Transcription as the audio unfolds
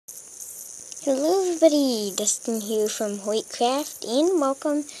Hello everybody, Dustin here from Hoytcraft, and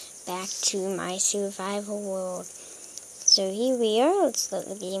welcome back to my survival world. So here we are, let's let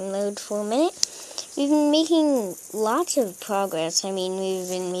the game load for a minute. We've been making lots of progress. We've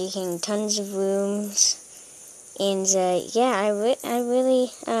been making tons of rooms, and yeah, I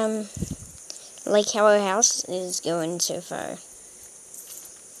really like how our house is going so far.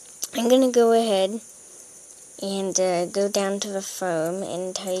 I'm gonna go ahead and go down to the farm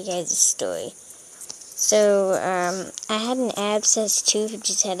and tell you guys a story. So, I had an abscess tooth, it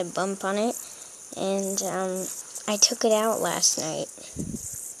just had a bump on it, and I took it out last night.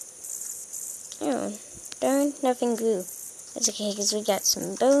 Oh, darn, nothing grew. That's okay, because we got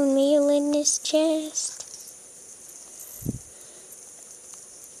some bone meal in this chest.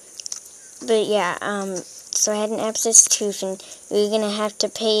 But yeah, so I had an abscess tooth, and we were gonna have to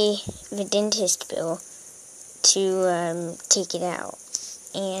pay the dentist bill to take it out,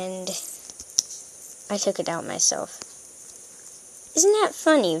 and I took it out myself. Isn't that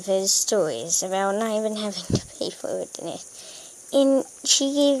funny, those stories about not even having to pay for it? And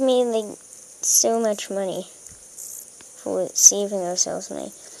she gave me, like, so much money for saving ourselves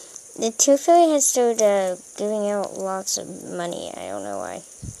money. The Tooth Fairy has started giving out lots of money. I don't know why.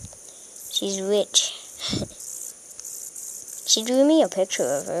 She's rich. She drew me a picture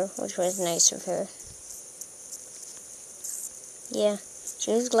of her, which was nice of her. Yeah,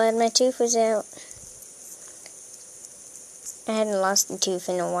 she was glad my tooth was out. I hadn't lost a tooth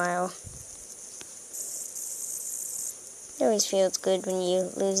in a while. It always feels good when you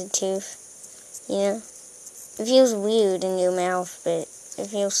lose a tooth, you know? It feels weird in your mouth, but it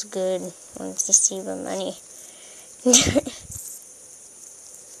feels good once you see the money.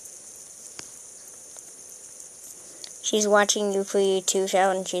 She's watching you pull your tooth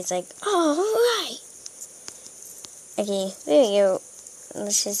out, and she's like, "Oh, alright." Okay, there you go.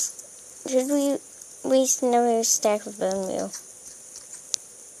 Let's just... Should we waste another stack of bone meal?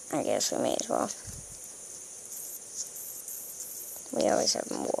 I guess we may as well. We always have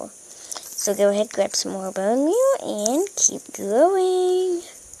more. So go ahead, grab some more bone meal, and keep going.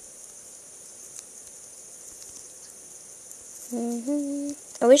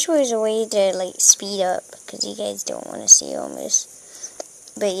 I wish there was a way to, like, speed up, because you guys don't want to see all this.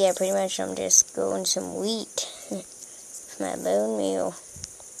 But yeah, pretty much I'm just growing some wheat for my bone meal.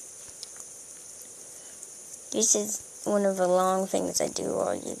 This is one of the long things I do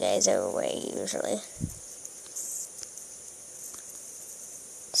while you guys are away, usually.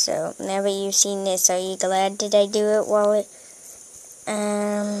 So, now that you've seen this, are you glad that I do it while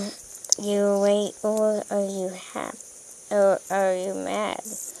you're away, or are you happy, or are you mad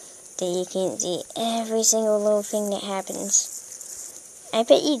that you can't see every single little thing that happens? I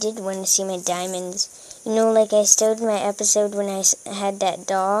bet you did want to see my diamonds. You know, like I stowed my episode when I had that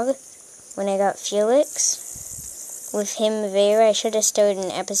dog, when I got Felix. With him there, I should have stowed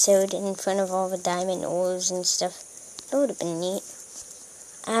an episode in front of all the diamond ores and stuff. That would have been neat.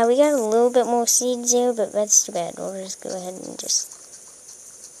 We got a little bit more seeds here, but that's too bad. We'll just go ahead and just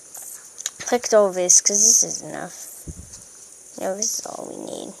collect all this, because this is enough. No, this is all we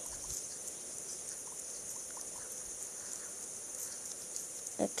need.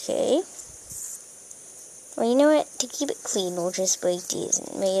 Okay. Well, you know what? To keep it clean, we'll just break these,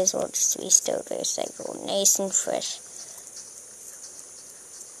 and may as well just restow their cycle nice and fresh.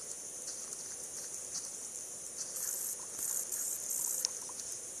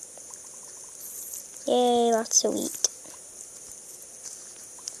 Yay, lots of wheat.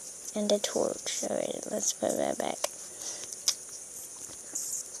 And a torch. Alright, let's put that back.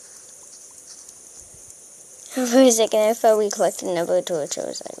 For a second, I thought we collected another torch. I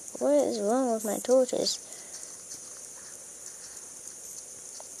was like, what is wrong with my torches?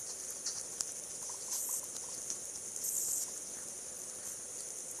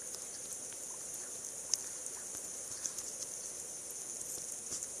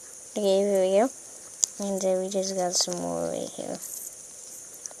 Okay, here we go. And we just got some more right here.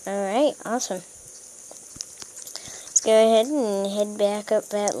 Alright, awesome. Let's go ahead and head back up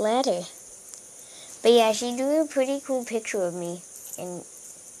that ladder. But yeah, she drew a pretty cool picture of me. And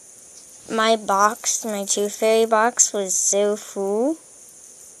my box, my Tooth Fairy box, was so full.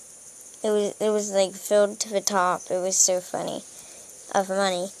 It was like filled to the top. It was so funny. Of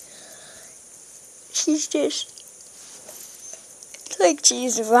money. She's just... like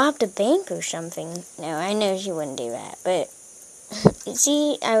she's robbed a bank or something. No, I know she wouldn't do that, but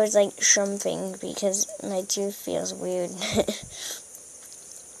see, I was like shrumping because my tooth feels weird.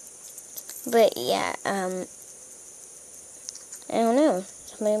 But yeah, I don't know.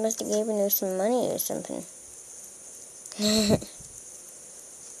 Somebody must have given her some money or something.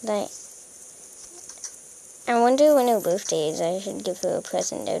 Like, I wonder when her birthday is. I should give her a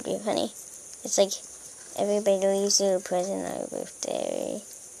present. That would be funny. It's like everybody leaves her a present on her birthday.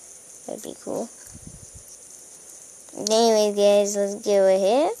 That'd be cool. Anyway, guys, let's go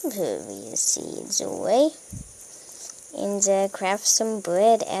ahead, put these seeds away, and craft some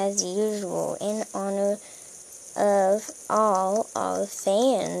bread as usual in honor of all our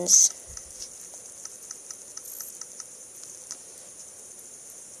fans.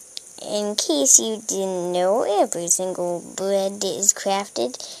 In case you didn't know, every single bread is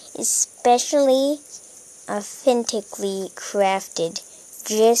crafted, especially authentically crafted,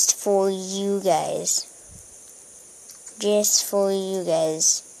 just for you guys. Just for you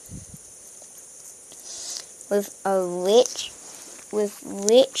guys. With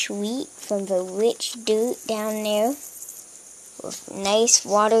rich wheat from the rich dirt down there. With nice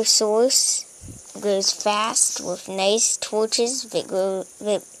water source. Grows fast with nice torches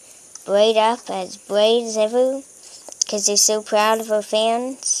that bright up as bright as ever. Because they're so proud of our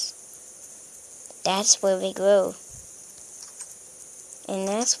fans. That's where they grow. And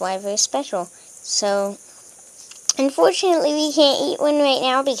that's why they're special. So, unfortunately, we can't eat one right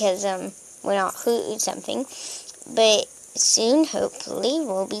now because we're not hurt or something. But soon, hopefully,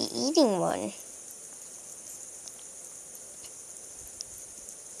 we'll be eating one.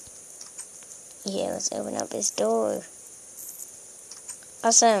 Yeah, let's open up this door.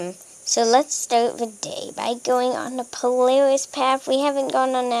 Awesome. So let's start the day by going on the Polaris path. We haven't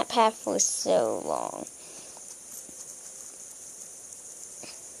gone on that path for so long.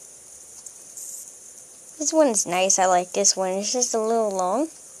 This one's nice. I like this one. It's just a little long.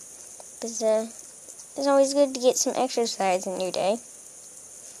 But it's always good to get some exercise in your day.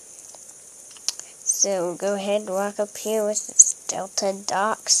 So go ahead and walk up here with this Delta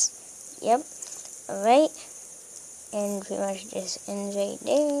Docks. Yep. Alright. And pretty much just ends right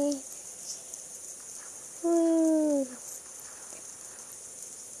there. Woo.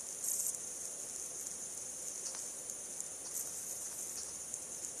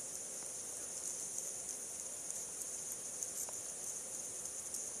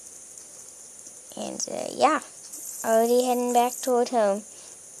 And yeah, already heading back toward home.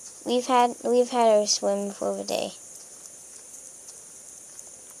 We've had our swim for the day.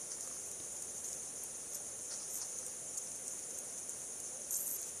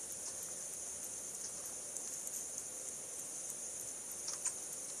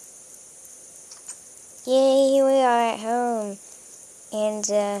 Yay, here we are at home. And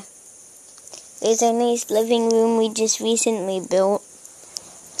there's a nice living room we just recently built.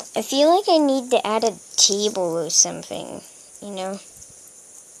 I feel like I need to add a table or something, you know.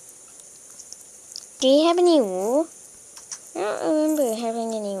 Do you have any wool? I don't remember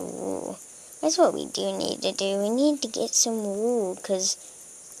having any wool. That's what we do need to do. We need to get some wool, because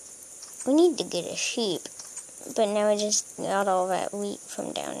we need to get a sheep. But now I just got all that wheat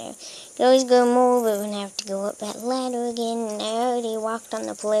from down there. You always go more, but we're going to have to go up that ladder again. And I already walked on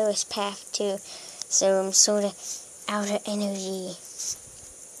the Polaris path, too. So I'm sort of out of energy.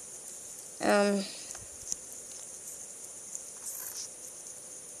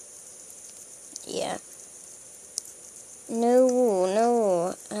 Yeah. No wool, no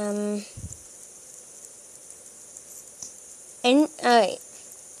wool. Alright.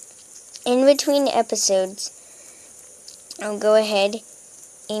 In between episodes, I'll go ahead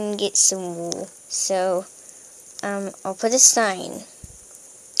and get some wool. So, I'll put a sign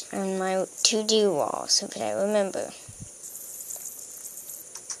on my to-do wall so that I remember.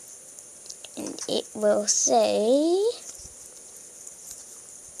 And it will say,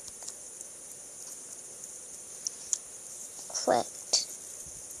 collect.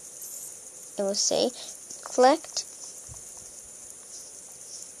 It will say, collect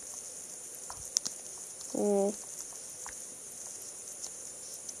wool.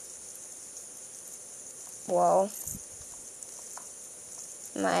 Wall.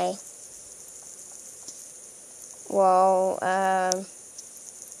 My wall,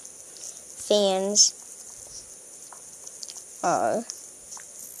 fans are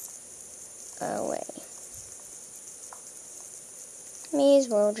away. May as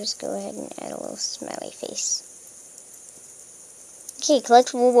well just go ahead and add a little smiley face. Okay,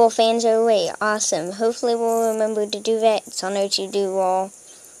 collect wool while fans are away. Awesome. Hopefully we'll remember to do that. It's on our to-do wall.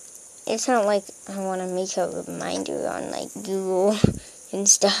 It's not like I want to make a reminder on like Google and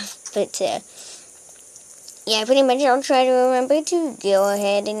stuff, but yeah, pretty much I'll try to remember to go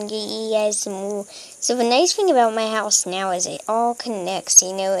ahead and get you guys some wool. So the nice thing about my house now is it all connects,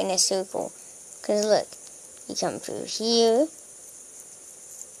 you know, in a circle. Because look, you come through here,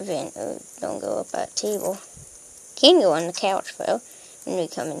 then don't go up that table. Can go on the couch though. And we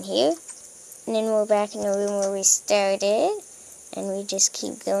come in here, And then we're back in the room where we started. And we just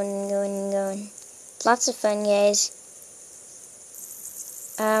keep going and going and going. Lots of fun, guys.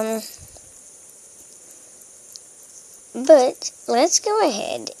 But let's go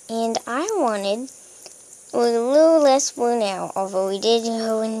ahead. And I wanted, with a little less worn out, although we did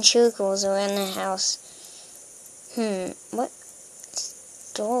go in circles around the house. What?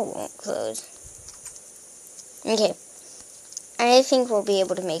 This door won't close. Okay. I think we'll be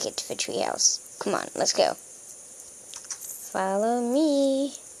able to make it to the treehouse. Come on, let's go. Follow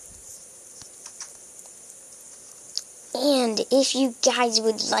me. And if you guys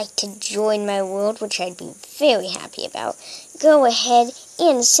would like to join my world, which I'd be very happy about, go ahead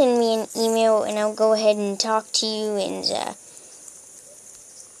and send me an email, and I'll go ahead and talk to you and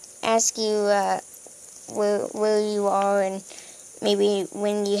ask you where you are, and maybe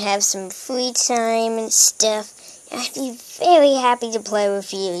when you have some free time and stuff. I'd be very happy to play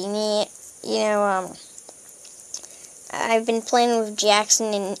with you. I've been playing with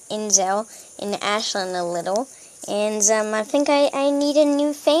Jackson and Enzel and Ashlyn a little, and I think I need a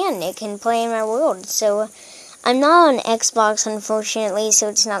new fan that can play in my world. So I'm not on Xbox, unfortunately, so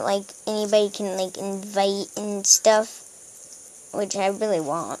it's not like anybody can like invite and stuff, which I really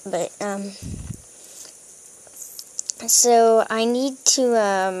want. But so I need to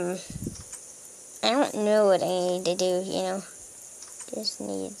I don't know what I need to do. Just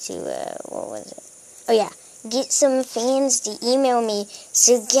need to what was it? Oh yeah. Get some fans to email me.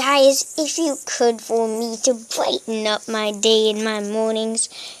 So guys, if you could, for me to brighten up my day and my mornings,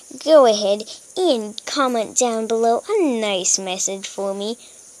 go ahead and comment down below a nice message for me.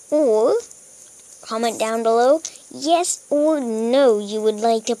 Or comment down below yes or no you would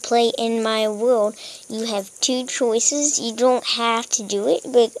like to play in my world. You have two choices. You don't have to do it,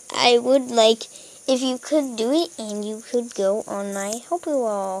 but I would like if you could do it, and you could go on my helper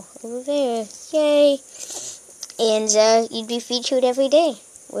wall over there. Yay! And you'd be featured every day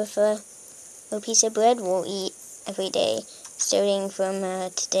with a piece of bread we'll eat every day, starting from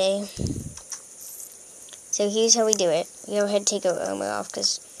today. So here's how we do it. We go ahead and take our armor off,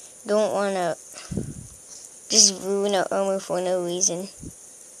 because we don't want to just ruin our armor for no reason.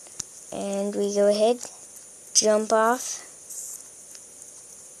 And we go ahead, jump off,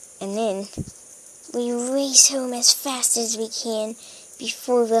 and then we race home as fast as we can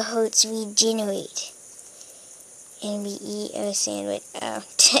before the hearts regenerate. And we eat our sandwich. Oh.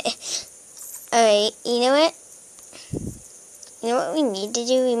 Alright, you know what? You know what we need to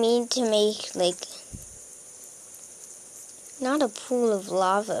do? We need to make, like, not a pool of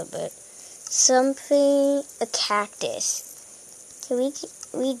lava, but something, a cactus. So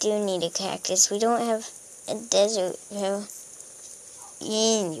we do need a cactus. We don't have a desert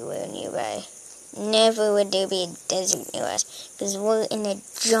anywhere nearby. Never would there be a desert near us, because we're in a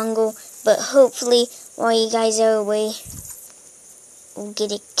jungle. But hopefully, while you guys are away, we'll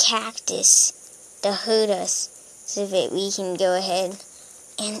get a cactus to hurt us, so that we can go ahead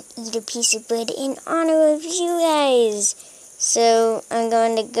and eat a piece of bread in honor of you guys. So I'm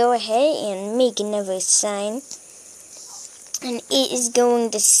going to go ahead and make another sign, and it is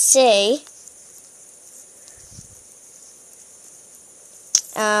going to say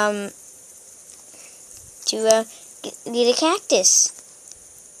to get a cactus.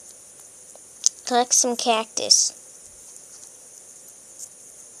 Collect some cactus.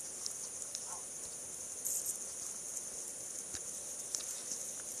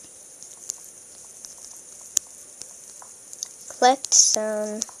 Collect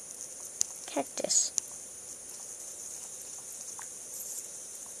some cactus.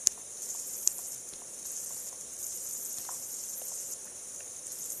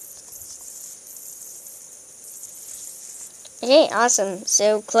 Okay, awesome.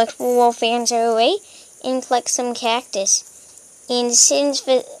 So collectible wall fans are away, and collect some cactus. And since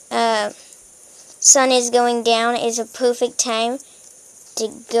the sun is going down, it's a perfect time to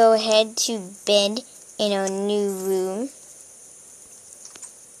go ahead to bed in our new room.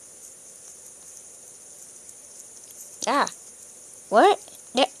 What?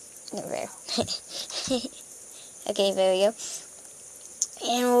 There. Okay, there we go.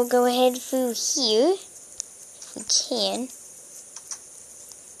 And we'll go ahead through here, if we can.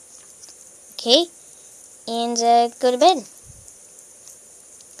 Okay, and go to bed.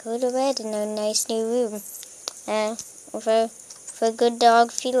 Go to bed in a nice new room. With a good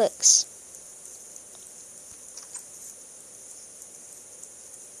dog, Felix.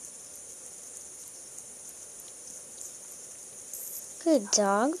 Good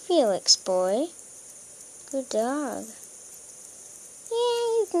dog, Felix, boy. Good dog. Yeah,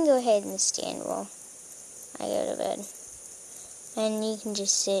 you can go ahead and stand while I go to bed. And you can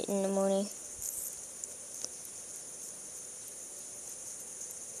just sit in the morning.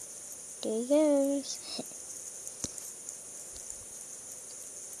 There he goes.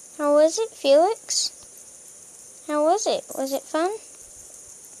 How was it, Felix? How was it? Was it fun?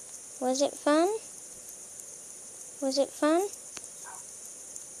 Was it fun? Was it fun?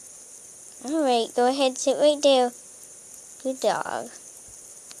 Alright, go ahead, sit right there. Good dog.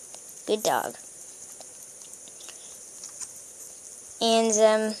 Good dog.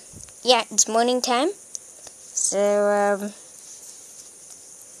 And, yeah, it's morning time. So,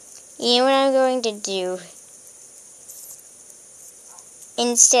 you know what I'm going to do?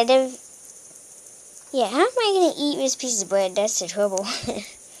 Instead of... Yeah, how am I going to eat this piece of bread? That's the trouble.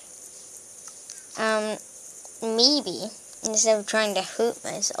 Maybe, instead of trying to hurt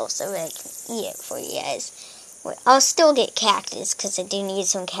myself so that I can eat it for you guys. Well, I'll still get cactus, because I do need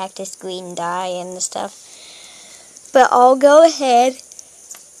some cactus green dye and stuff. But I'll go ahead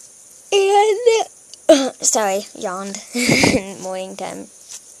and... sorry, yawned. Morning time.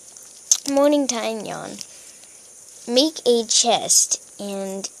 Morning time yawn. Make a chest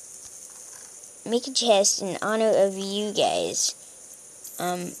in honor of you guys.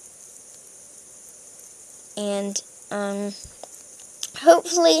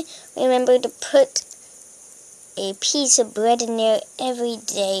 Hopefully remember to put a piece of bread in there every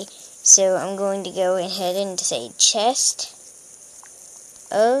day. So I'm going to go ahead and say chest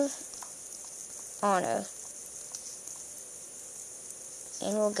of honor.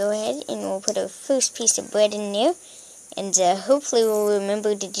 And we'll go ahead and we'll put our first piece of bread in there. And hopefully we'll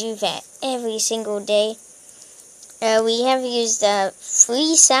remember to do that every single day. We have used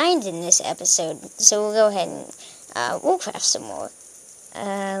 3 signs in this episode. So we'll go ahead and we'll craft some more.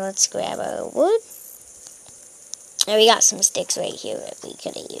 Let's grab our wood. And we got some sticks right here that we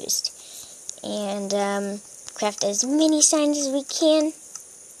could have used. And craft as many signs as we can.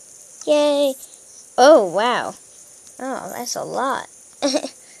 Yay! Oh, wow. Oh, that's a lot.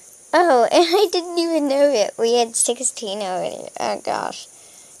 Oh, and I didn't even know it. We had 16 already. Oh, gosh.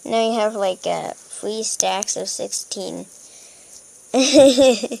 Now you have, like, 3 stacks of 16.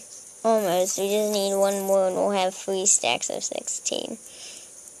 Almost. We just need one more and we'll have 3 stacks of 16.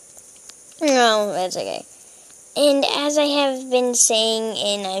 No, that's okay. And as I have been saying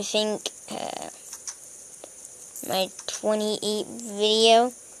in, I think, my 28th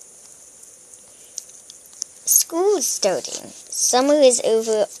video, school's starting. Summer is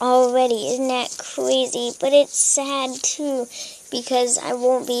over already. Isn't that crazy? But it's sad too, because I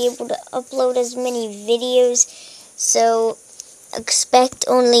won't be able to upload as many videos. So expect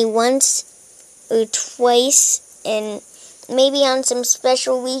only once or twice, and maybe on some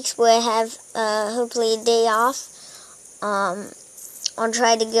special weeks where I have hopefully a day off. I'll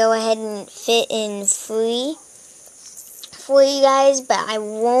try to go ahead and fit in 3 for you guys, but I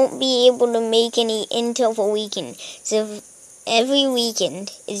won't be able to make any until the weekend. So every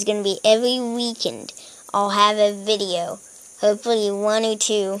weekend is going to be every weekend I'll have a video. Hopefully 1 or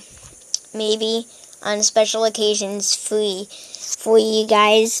 2, maybe on special occasions 3 for you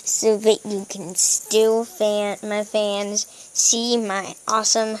guys, so that you can still my fans see my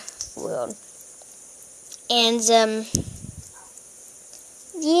awesome world. And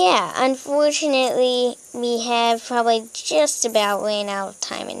yeah, unfortunately, we have probably just about ran out of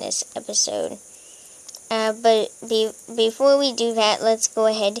time in this episode. But before we do that, let's go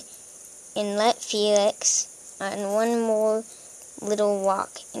ahead and let Felix on one more little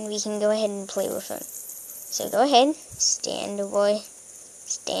walk, and we can go ahead and play with him. So go ahead, stand, boy,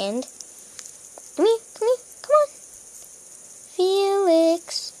 stand. Come here, come on.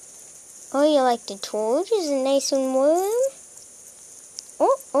 Felix. Oh, you like the torch? Is it nice and warm?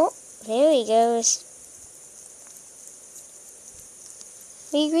 Oh, there he goes.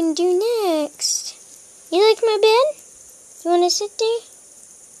 What are you going to do next? You like my bed? You want to sit there?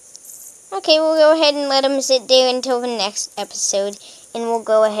 Okay, we'll go ahead and let him sit there until the next episode. And we'll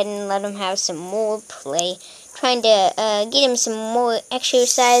go ahead and let him have some more play. Trying to get him some more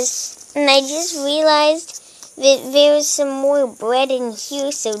exercise. And I just realized that there's some more bread in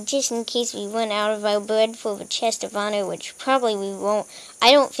here, so just in case we run out of our bread for the chest of honor, which probably we won't,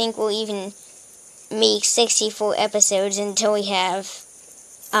 I don't think we'll even make 64 episodes until we have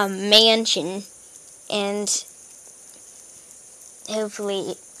a mansion and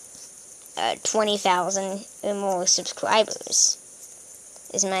hopefully 20,000 or more subscribers,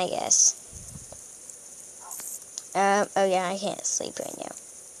 is my guess. Oh yeah, I can't sleep right now.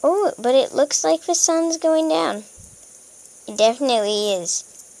 Oh, but it looks like the sun's going down. It definitely is.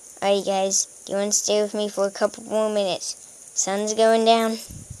 Alright guys, do you want to stay with me for a couple more minutes? Sun's going down.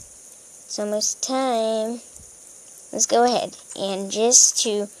 It's almost time. Let's go ahead. And just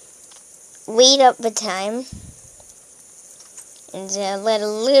to wait up the time, and let a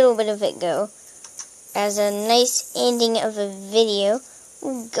little bit of it go. As a nice ending of a video,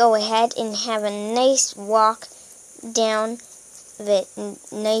 we'll go ahead and have a nice walk down the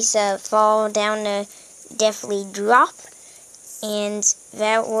nice fall down the deathly drop, and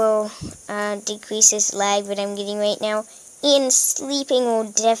that will decrease this lag that I'm getting right now. And sleeping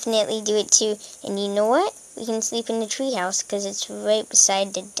will definitely do it too. And you know what? We can sleep in the treehouse because it's right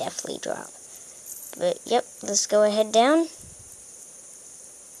beside the deathly drop. But yep, let's go ahead down.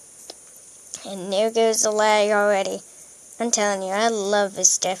 And there goes the lag already. I'm telling you, I love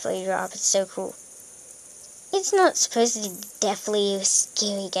this deathly drop. It's so cool. It's not supposed to be deathly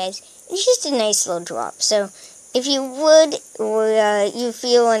scary, guys. It's just a nice little drop. So, if you would, or you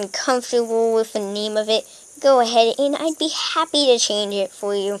feel uncomfortable with the name of it, go ahead and I'd be happy to change it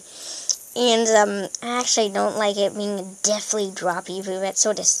for you. And I actually don't like it being a deathly drop either. That's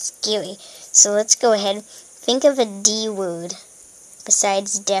sort of scary. So let's go ahead. Think of a D word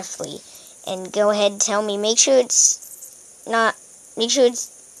besides deathly. And go ahead and tell me. Make sure it's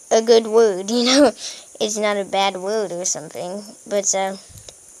a good word, you know. It's not a bad word or something. But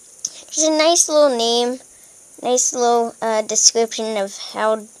just a nice little name. Nice little description of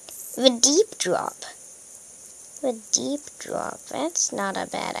how the deep drop. The deep drop. That's not a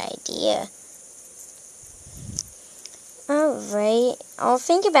bad idea. Alright. I'll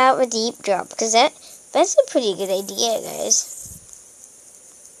think about the deep drop. Because that's a pretty good idea, guys.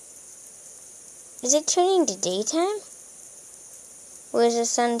 Is it turning to daytime? Or is the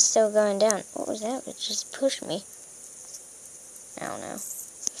sun still going down? What was that? It just pushed me. I don't know.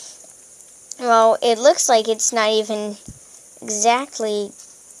 Well, it looks like it's not even exactly...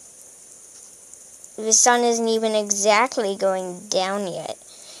 The sun isn't even exactly going down yet.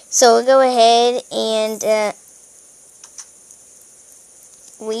 So we'll go ahead and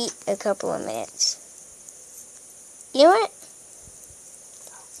wait a couple of minutes. You know what?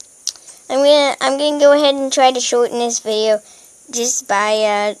 I'm gonna go ahead and try to shorten this video just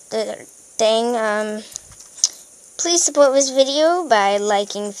by the thing. Please support this video by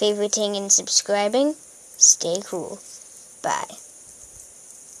liking, favoriting, and subscribing. Stay cool. Bye.